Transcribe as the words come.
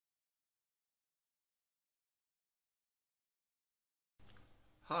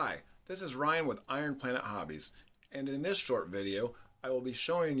Hi, this is Ryan with Iron Planet Hobbies, and in this short video I will be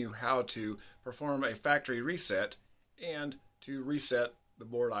showing you how to perform a factory reset and to reset the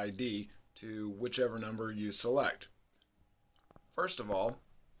board ID to whichever number you select. First of all,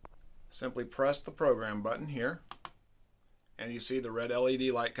 simply press the program button here and you see the red LED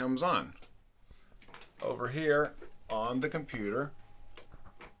light comes on. Over here on the computer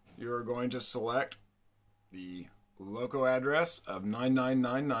you're going to select the local address of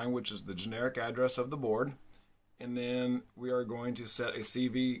 9999, which is the generic address of the board, and then we are going to set a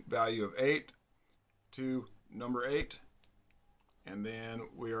CV value of 8 to number 8, and then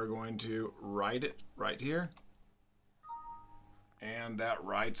we are going to write it right here, and that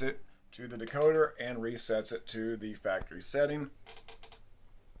writes it to the decoder and resets it to the factory setting,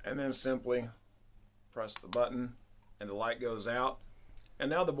 and then simply press the button and the light goes out, and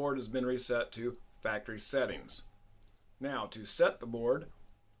now the board has been reset to factory settings. Now, to set the board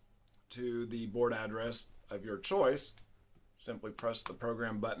to the board address of your choice, simply press the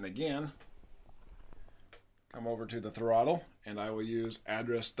program button again, come over to the throttle, and I will use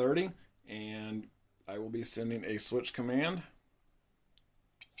address 30, and I will be sending a switch command.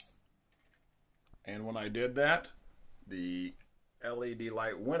 And when I did that, the LED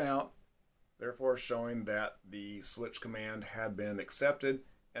light went out, therefore showing that the switch command had been accepted,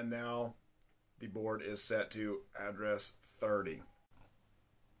 and now the board is set to address 30.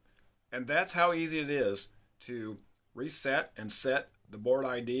 And that's how easy it is to reset and set the board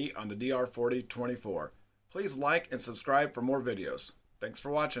ID on the DR4024. Please like and subscribe for more videos. Thanks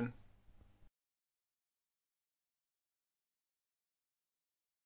for watching.